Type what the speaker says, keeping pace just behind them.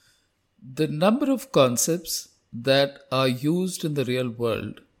The number of concepts that are used in the real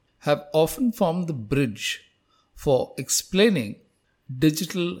world have often formed the bridge for explaining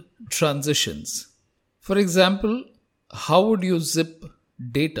digital transitions. For example, how would you zip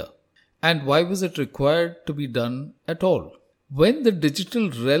data and why was it required to be done at all? When the digital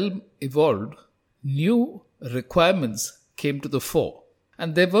realm evolved, new requirements came to the fore,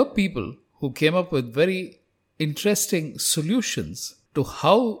 and there were people who came up with very interesting solutions to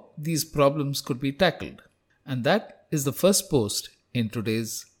how these problems could be tackled. And that is the first post in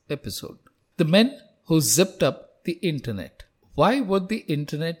today's episode. The men who zipped up the internet. Why would the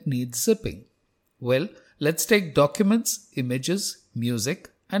internet need zipping? Well, let's take documents, images, music,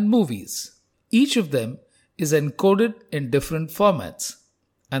 and movies. Each of them is encoded in different formats,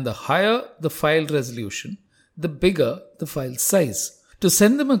 and the higher the file resolution, the bigger the file size. To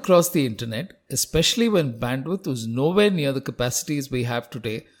send them across the internet, especially when bandwidth was nowhere near the capacities we have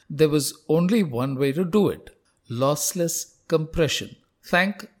today, there was only one way to do it: lossless compression.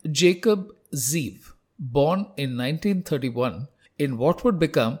 Thank Jacob Ziv, born in 1931 in what would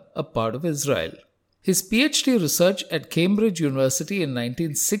become a part of Israel. His Ph.D. research at Cambridge University in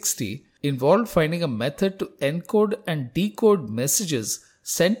 1960 involved finding a method to encode and decode messages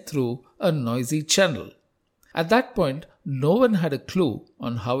sent through a noisy channel. At that point, no one had a clue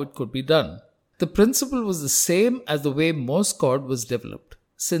on how it could be done. The principle was the same as the way Morse code was developed.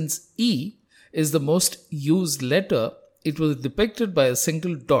 Since E is the most used letter, it was depicted by a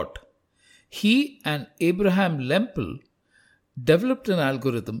single dot. He and Abraham Lempel developed an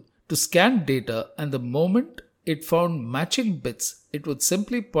algorithm to scan data, and the moment it found matching bits, it would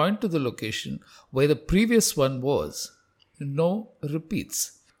simply point to the location where the previous one was. No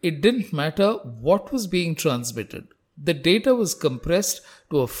repeats. It didn't matter what was being transmitted. The data was compressed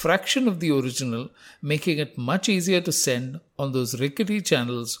to a fraction of the original, making it much easier to send on those rickety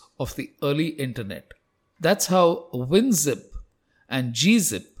channels of the early internet. That's how WinZip and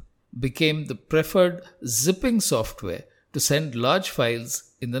GZip became the preferred zipping software to send large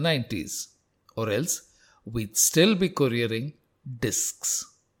files in the 90s. Or else, we'd still be couriering disks.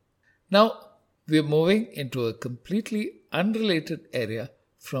 Now, we're moving into a completely unrelated area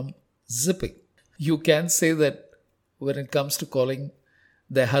from zipping. You can say that when it comes to calling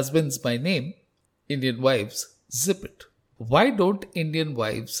their husbands by name, Indian wives zip it. Why don't Indian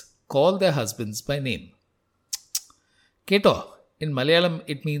wives call their husbands by name? Ketto, in Malayalam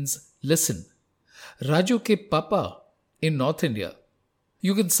it means listen. Raju ke Pappa in North India.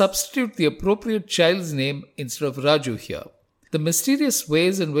 You can substitute the appropriate child's name instead of Raju here. The mysterious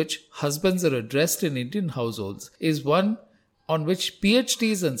ways in which husbands are addressed in Indian households is one on which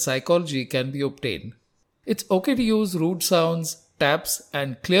PhDs in psychology can be obtained. It's okay to use rude sounds, taps,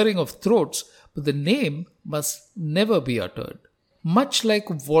 and clearing of throats, but the name must never be uttered. Much like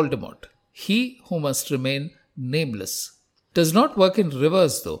Voldemort, he who must remain nameless. Does not work in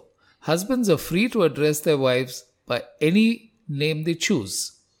reverse though. Husbands are free to address their wives by any name they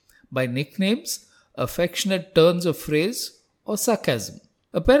choose. By nicknames, affectionate turns of phrase, or sarcasm.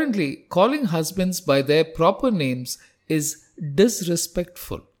 Apparently, calling husbands by their proper names is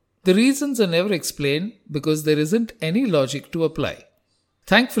disrespectful. The reasons are never explained because there isn't any logic to apply.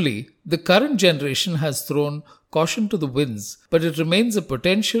 Thankfully, the current generation has thrown caution to the winds, but it remains a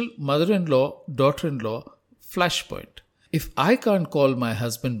potential mother-in-law, daughter-in-law flashpoint. If I can't call my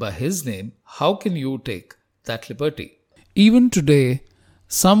husband by his name, how can you take that liberty? Even today,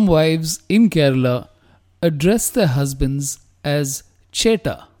 some wives in Kerala address their husbands as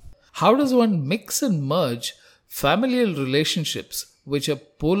Chetta. How does one mix and merge familial relationships which are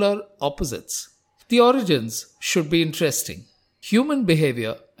polar opposites? The origins should be interesting. Human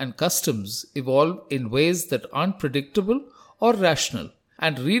behavior and customs evolve in ways that aren't predictable or rational,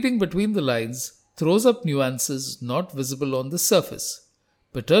 and reading between the lines throws up nuances not visible on the surface.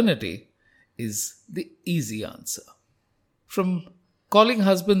 Paternity is the easy answer. From calling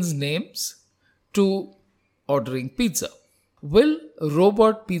husbands names to ordering pizza. Will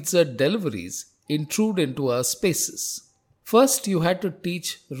robot pizza deliveries intrude into our spaces? First, you had to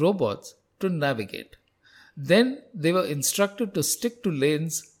teach robots to navigate. Then, they were instructed to stick to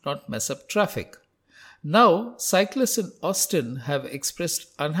lanes, not mess up traffic. Now, cyclists in Austin have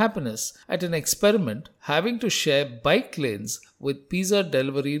expressed unhappiness at an experiment having to share bike lanes with pizza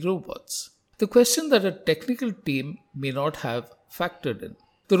delivery robots. The question that a technical team may not have factored in.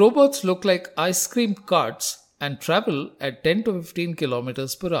 The robots look like ice cream carts and travel at 10 to 15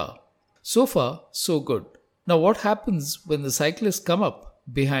 kilometers per hour. So far, so good. Now, what happens when the cyclists come up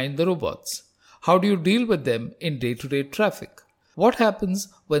behind the robots? How do you deal with them in day-to-day traffic? What happens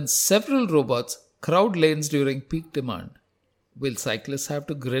when several robots crowd lanes during peak demand? Will cyclists have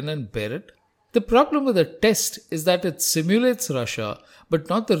to grin and bear it? The problem with the test is that it simulates Russia, but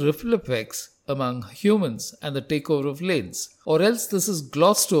not the ripple effects among humans and the takeover of lanes. Or else this is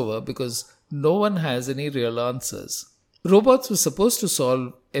glossed over because no one has any real answers. Robots were supposed to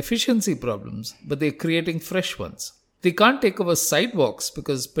solve efficiency problems, but they're creating fresh ones. They can't take over sidewalks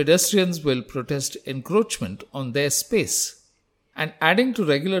because pedestrians will protest encroachment on their space. And adding to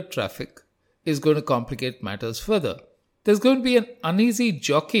regular traffic is going to complicate matters further. There's going to be an uneasy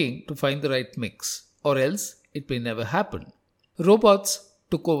jockeying to find the right mix, or else it may never happen. Robots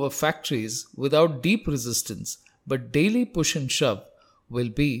took over factories without deep resistance, but daily push and shove will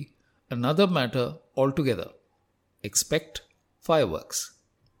be another matter altogether. Expect fireworks.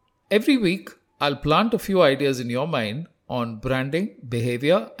 Every week, I'll plant a few ideas in your mind on branding,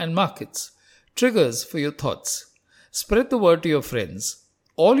 behavior, and markets. Triggers for your thoughts. Spread the word to your friends.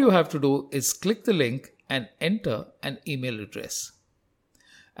 All you have to do is click the link and enter an email address.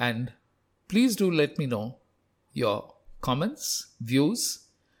 And please do let me know your comments, views,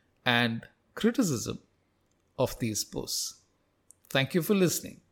 and criticism of these posts. Thank you for listening.